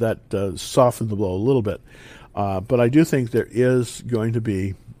that softened the blow a little bit. But I do think there is going to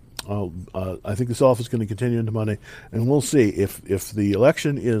be. I think the sell-off is going to continue into Monday, and we'll see if the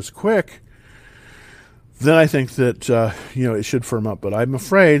election is quick. Then I think that it should firm up. But I'm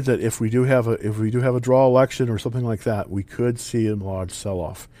afraid that if we do have a draw election or something like that, we could see a large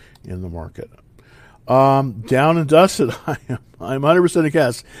sell-off in the market. Down and dusted. I'm 100% a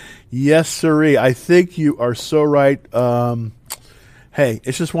guess. Yes, sirree. I think you are so right. Hey,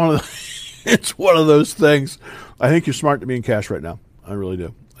 it's just it's one of those things. I think you're smart to be in cash right now. I really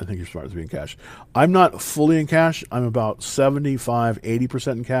do. I think you're smart to be in cash. I'm not fully in cash. I'm about 75,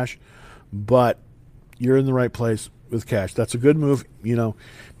 80% in cash, but you're in the right place with cash. That's a good move.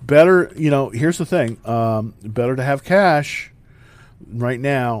 Better, here's the thing. Better to have cash right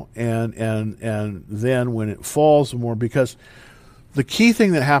now and then when it falls more, because the key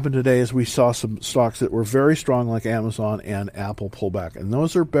thing that happened today is we saw some stocks that were very strong like Amazon and Apple pull back, and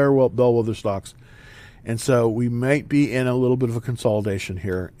those are bellwether stocks. And so we might be in a little bit of a consolidation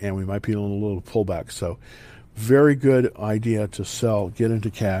here, and we might be in a little pullback. So very good idea to sell, get into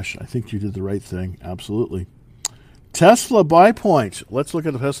cash. I think you did the right thing. Absolutely. Tesla buy point. Let's look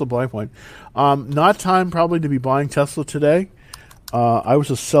at the Tesla buy point. Not time probably to be buying Tesla today. I was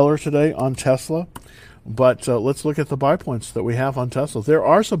a seller today on Tesla, but let's look at the buy points that we have on Tesla. There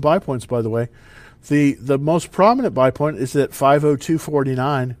are some buy points, by the way. The most prominent buy point is at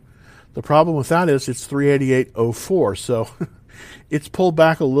 502.49. The problem with that is it's 388.04. So it's pulled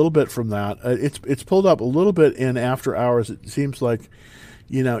back a little bit from that. It's pulled up a little bit in after hours. It seems like,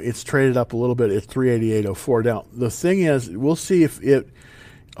 it's traded up a little bit at 388.04. Now, the thing is, we'll see if it,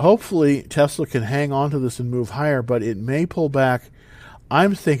 hopefully Tesla can hang on to this and move higher, but it may pull back.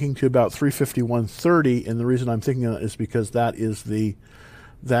 I'm thinking to about 351.30, and the reason I'm thinking that is because that is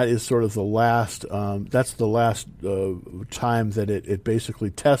sort of the last, that's the last time that it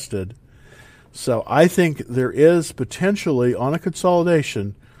basically tested. So I think there is potentially, on a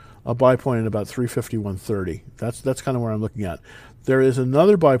consolidation, a buy point at about 351.30. That's kind of where I'm looking at. There is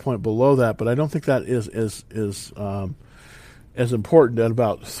another buy point below that, but I don't think that is as important at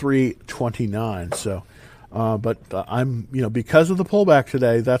about 329. So, but I'm, because of the pullback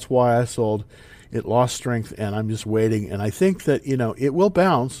today, that's why I sold. It lost strength, and I'm just waiting. And I think that, it will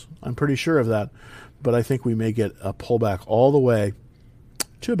bounce. I'm pretty sure of that. But I think we may get a pullback all the way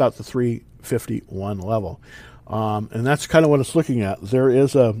to about the 351 level. And that's kind of what it's looking at.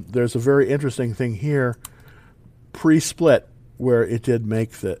 There's a very interesting thing here, pre-split, where it did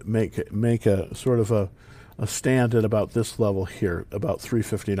make a sort of a stand at about this level here, about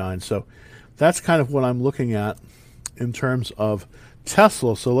 359. So that's kind of what I'm looking at in terms of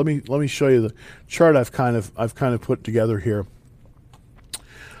Tesla. So let me show you the chart I've kind of put together here.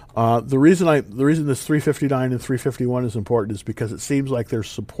 The reason this 359 and 351 is important is because it seems like there's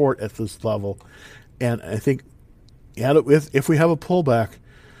support at this level, and I think if we have a pullback,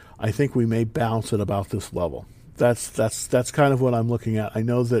 I think we may bounce at about this level. That's kind of what I'm looking at. I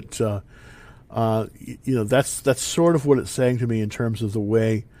know that that's sort of what it's saying to me in terms of the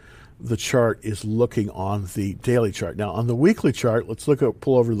way the chart is looking on the daily chart. Now, on the weekly chart, let's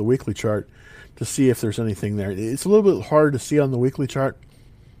pull over the weekly chart to see if there's anything there. It's a little bit hard to see on the weekly chart,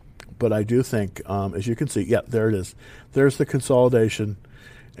 but I do think, as you can see, yeah, there it is. There's the consolidation,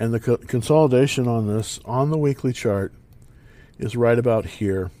 and the consolidation on the weekly chart is right about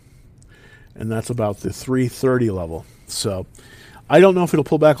here, and that's about the 330 level. So I don't know if it'll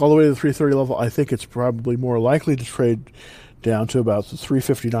pull back all the way to the 330 level. I think it's probably more likely to trade down to about the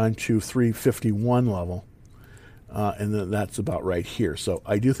 359 to 351 level. And then that's about right here. So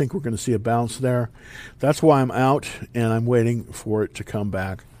I do think we're going to see a bounce there. That's why I'm out, and I'm waiting for it to come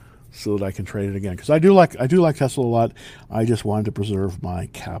back so that I can trade it again. Because I do like Tesla a lot. I just wanted to preserve my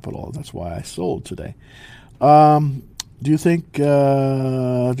capital. That's why I sold today. Do you think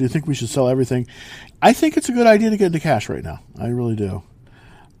we should sell everything? I think it's a good idea to get into cash right now. I really do.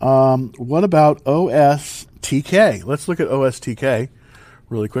 What about OSTK? Let's look at OSTK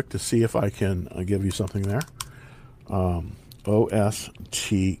really quick to see if I can give you something there.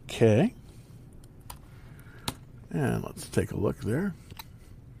 OSTK. And let's take a look there.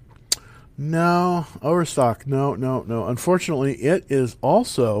 No, overstock. No. Unfortunately, it is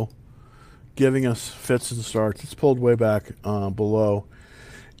also giving us fits and starts. It's pulled way back below.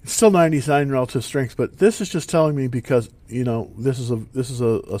 It's still 99 relative strength, but this is just telling me because this is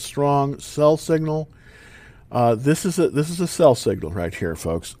a strong sell signal. This is a sell signal right here,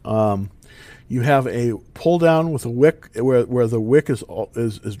 folks. You have a pull down with a wick where the wick is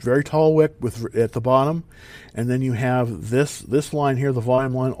very tall wick at the bottom, and then you have this line here, the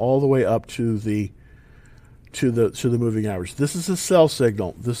volume line, all the way up to the moving average. This is a sell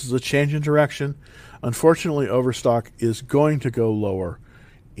signal. This is a change in direction. Unfortunately, overstock is going to go lower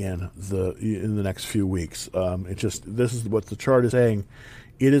in the next few weeks. This is what the chart is saying.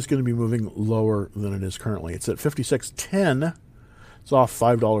 It is going to be moving lower than it is currently. It's at 56.10. It's off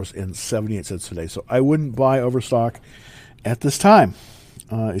 $5.78 today. So I wouldn't buy overstock at this time.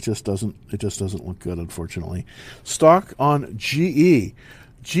 It just doesn't look good, unfortunately. Stock on GE.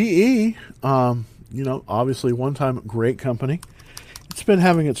 GE, obviously one-time great company. It's been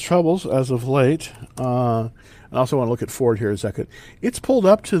having its troubles as of late. I also want to look at Ford here a second. It's pulled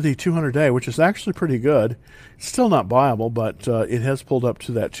up to the 200-day, which is actually pretty good. It's still not buyable, but it has pulled up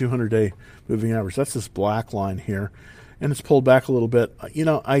to that 200-day moving average. That's this black line here, and it's pulled back a little bit. I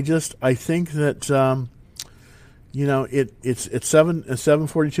think that it's at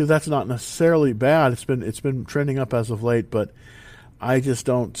 742. That's not necessarily bad. It's been trending up as of late, but I just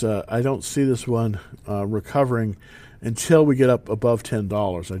don't see this one recovering until we get up above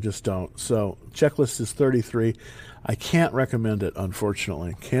 $10. I just don't. So checklist is 33. I can't recommend it,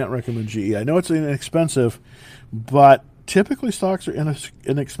 unfortunately. Can't recommend GE. I know it's inexpensive, but typically stocks are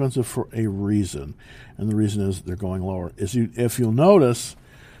inexpensive for a reason, and the reason is they're going lower. If you'll notice,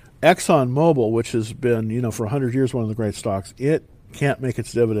 ExxonMobil, which has been, for 100 years one of the great stocks, it can't make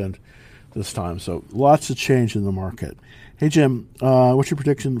its dividend this time. So lots of change in the market. Hey, Jim, what's your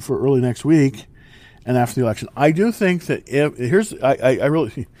prediction for early next week and after the election? I do think that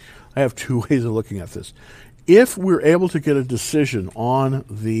I have two ways of looking at this. If we're able to get a decision on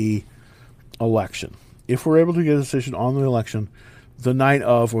the election, the night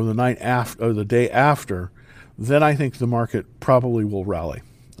of or the night after or the day after, then I think the market probably will rally.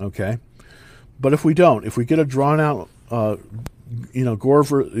 Okay, but if we don't, if we get a drawn out,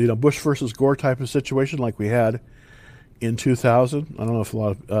 Bush versus Gore type of situation like we had in 2000, I don't know if a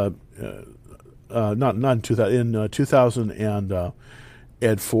lot of not in 2000 in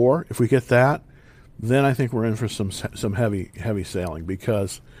 2004. If we get that, then I think we're in for some heavy sailing,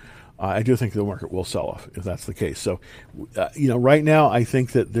 because I do think the market will sell off if that's the case. So, right now I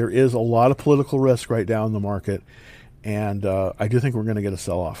think that there is a lot of political risk right now in the market, and I do think we're going to get a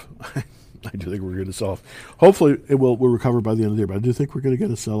sell off. I do think we're going to sell off. Hopefully, we'll recover by the end of the year, but I do think we're going to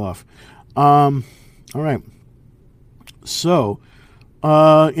get a sell off. All right. So,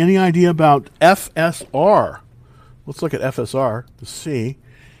 any idea about FSR? Let's look at FSR to see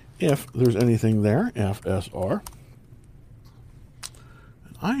if there's anything there. FSR.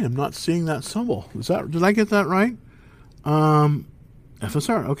 I am not seeing that symbol. Did I get that right?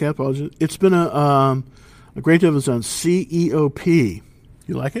 FSR. Okay, I apologize. It's been a great dividend on CEOP.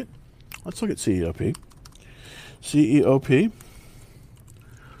 You like it? Let's look at CEOP. CEOP.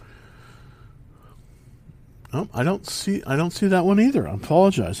 Oh, I don't see that one either. I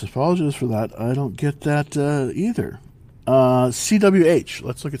apologize for that. I don't get that either. CWH.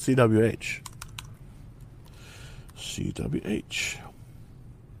 Let's look at CWH. CWH.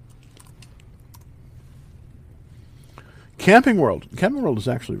 Camping World. Camping World is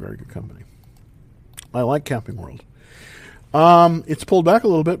actually a very good company. I like Camping World. It's pulled back a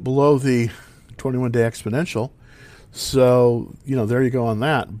little bit below the 21-day exponential. So, there you go on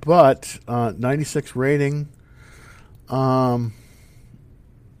that. But 96 rating. Passes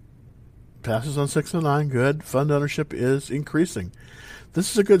on 6 and 9. Good. Fund ownership is increasing. This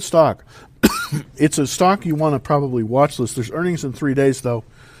is a good stock. It's a stock you want to probably watch list. There's earnings in 3 days, though.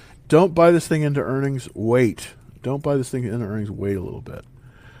 Don't buy this thing into earnings. Wait. Don't buy this thing into earnings. Wait a little bit.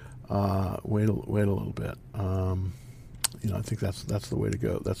 Wait a little bit. I think that's the way to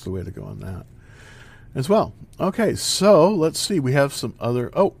go. That's the way to go on that as well. Okay, so let's see. We have some other.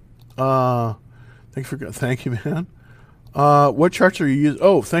 Thank you, man. What charts are you using?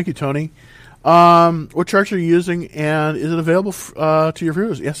 Oh, thank you, Tony. What charts are you using, and is it available to your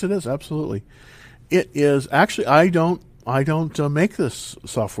viewers? Yes, it is. Absolutely. It is. Actually, I don't make this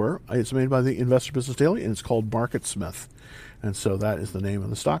software. It's made by the Investor Business Daily, and it's called MarketSmith. And so that is the name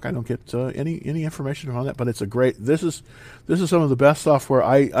of the stock. I don't get any information on that, but it's a great. This is some of the best software.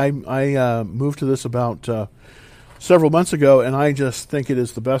 I moved to this about several months ago, and I just think it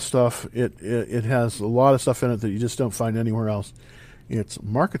is the best stuff. It has a lot of stuff in it that you just don't find anywhere else. It's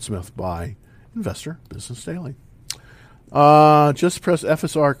MarketSmith by Investor Business Daily. Just press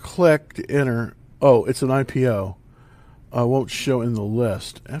FSR, click to enter. Oh, it's an IPO. Won't show in the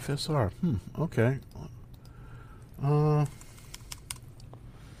list. FSR. Okay.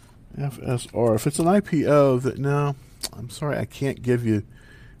 FSR. If it's an IPO, no, I'm sorry, I can't give you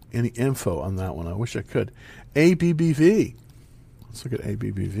any info on that one. I wish I could. ABBV. Let's look at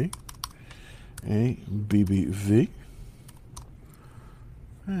ABBV. ABBV.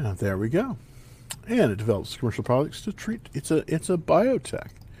 And there we go. And it develops commercial products to treat. It's a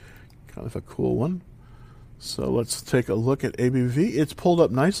biotech. Kind of a cool one. So let's take a look at ABBV. It's pulled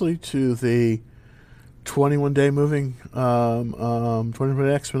up nicely to the 21-day moving 21-day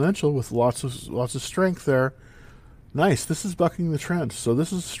exponential with lots of strength there. Nice. This is bucking the trend. So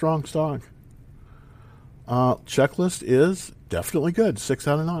this is a strong stock. Checklist is definitely good. 6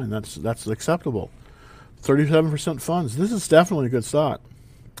 out of 9. That's acceptable. 37% funds. This is definitely a good stock.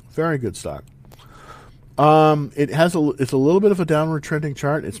 Very good stock. It's a little bit of a downward trending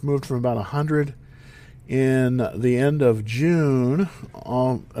chart. It's moved from about 100 in the end of June,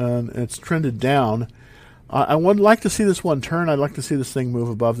 and it's trended down. I would like to see this one turn. I'd like to see this thing move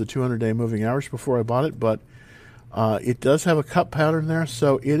above the 200-day moving average before I bought it, but it does have a cup pattern there,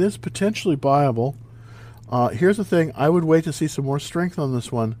 so it is potentially buyable. Here's the thing. I would wait to see some more strength on this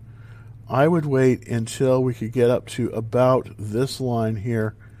one. I would wait until we could get up to about this line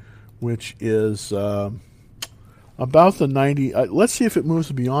here, which is about the 90. Let's see if it moves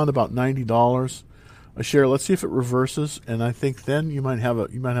beyond about $90. a share. Let's see if it reverses, and I think then you might have a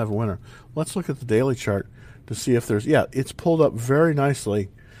winner. Let's look at the daily chart to see if there's it's pulled up very nicely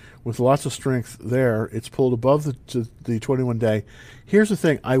with lots of strength there. It's pulled above the 21-day. Here's the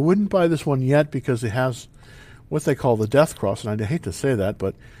thing: I wouldn't buy this one yet because it has what they call the death cross, and I hate to say that,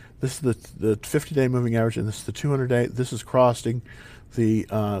 but this is the 50-day moving average, and this is the 200-day. This is crossing the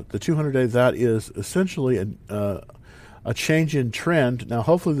 200-day. That is essentially a change in trend. Now,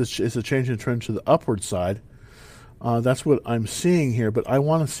 hopefully this is a change in trend to the upward side. That's what I'm seeing here, but I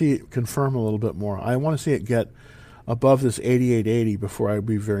want to see it confirm a little bit more. I want to see it get above this 88.80 before I'd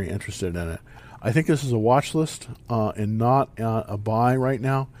be very interested in it. I think this is a watch list and not a buy right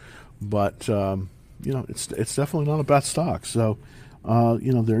now, but it's definitely not a bad stock. So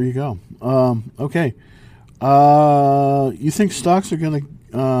there you go. Okay, you think stocks are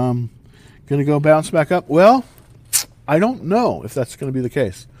going to go bounce back up? Well, I don't know if that's going to be the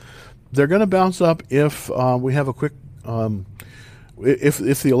case. They're going to bounce up if we have a quick, if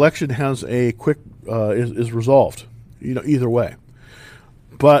the election has a quick is resolved, either way.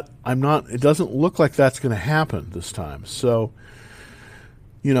 But it doesn't look like that's going to happen this time. So,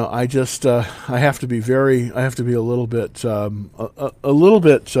 I just I have to be a little bit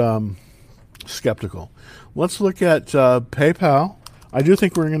skeptical. Let's look at PayPal. I do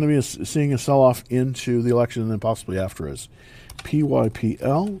think we're going to be seeing a sell-off into the election and then possibly after us.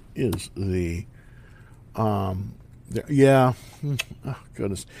 PYPL is the, oh,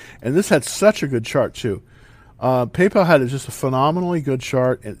 goodness. And this had such a good chart, too. PayPal had just a phenomenally good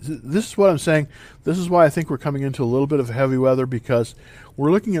chart. And this is what I'm saying. This is why I think we're coming into a little bit of heavy weather, because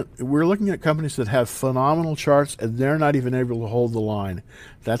we're looking at companies that have phenomenal charts, and they're not even able to hold the line.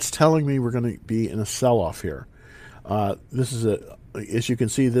 That's telling me we're going to be in a sell-off here. This is as you can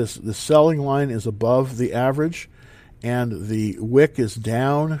see, the selling line is above the average, and the wick is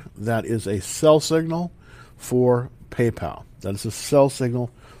down. That is a sell signal for PayPal. That is a sell signal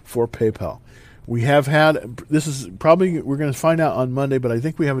for PayPal. We have had, this is probably, we're going to find out on Monday, but I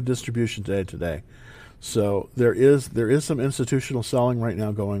think we have a distribution today. So there is some institutional selling right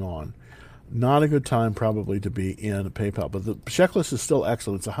now going on. Not a good time probably to be in PayPal, but the checklist is still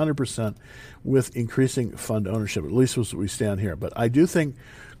excellent. It's 100% with increasing fund ownership, at least as we stand here. But I do think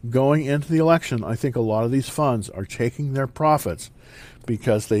going into the election, I think a lot of these funds are taking their profits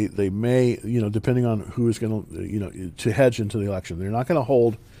because they may, depending on who is going to, to hedge into the election. They're not going to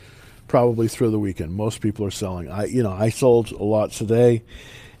hold probably through the weekend. Most people are selling. I sold a lot today,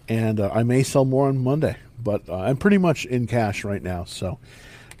 and I may sell more on Monday, but I'm pretty much in cash right now. So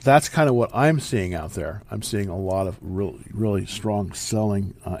that's kind of what I'm seeing out there. I'm seeing a lot of really strong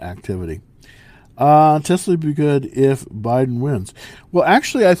selling activity. Tesla would be good if Biden wins. Well,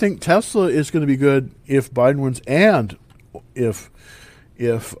 actually, I think Tesla is going to be good if Biden wins and if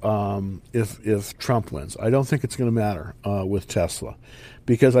Trump wins. I don't think it's going to matter with Tesla,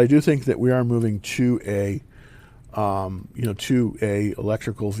 because I do think that we are moving to a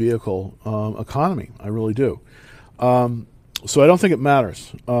electrical vehicle economy. I really do. So I don't think it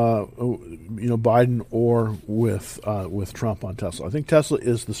matters, Biden or with Trump on Tesla. I think Tesla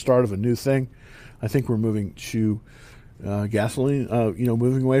is the start of a new thing. I think we're moving to gasoline,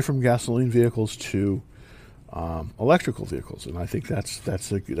 moving away from gasoline vehicles to electrical vehicles, and I think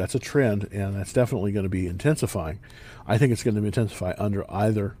that's a trend, and that's definitely going to be intensifying. I think it's going to intensify under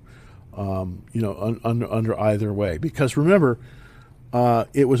either, under either way, because remember,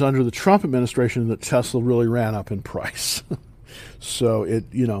 it was under the Trump administration that Tesla really ran up in price. So I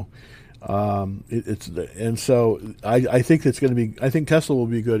think it's going to be. I think Tesla will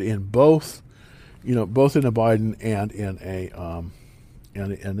be good in both, both in a Biden and in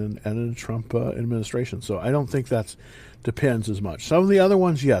a Trump administration. So I don't think that depends as much. Some of the other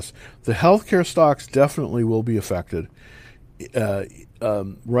ones, yes, the healthcare stocks definitely will be affected.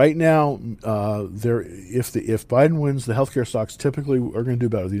 Right now, if Biden wins, the healthcare stocks typically are going to do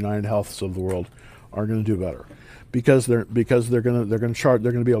better. The United Healths of the world are going to do better because they're going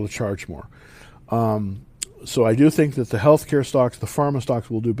to be able to charge more. So I do think that the healthcare stocks, the pharma stocks,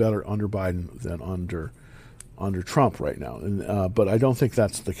 will do better under Biden than under Trump right now. And but I don't think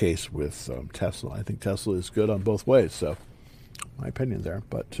that's the case with Tesla. I think Tesla is good on both ways. So my opinion there,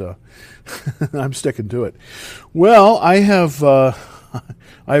 but I'm sticking to it. Well, I have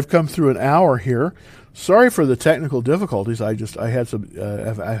come through an hour here. Sorry for the technical difficulties. I had some.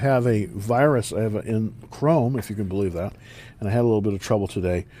 I have a virus. I have in Chrome, if you can believe that, and I had a little bit of trouble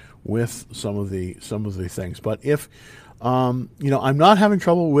today with some of the things. But if I'm not having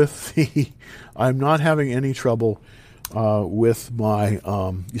trouble with I'm not having any trouble with my.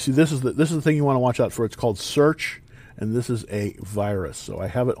 You see, this is the thing you want to watch out for. It's called search and this is a virus. So I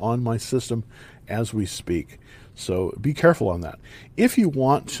have it on my system as we speak. So be careful on that. If you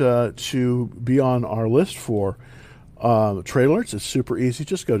want to be on our list for trade alerts, it's super easy.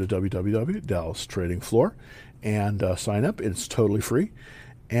 Just go to www.dallastradingfloor and sign up. It's totally free.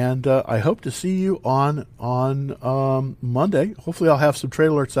 And I hope to see you on Monday. Hopefully, I'll have some trade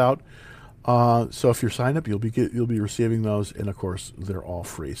alerts out. So if you're signed up, you'll be receiving those, and of course, they're all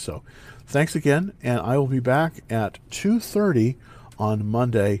free. So, thanks again, and I will be back at 2:30 on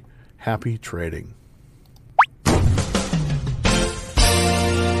Monday. Happy trading.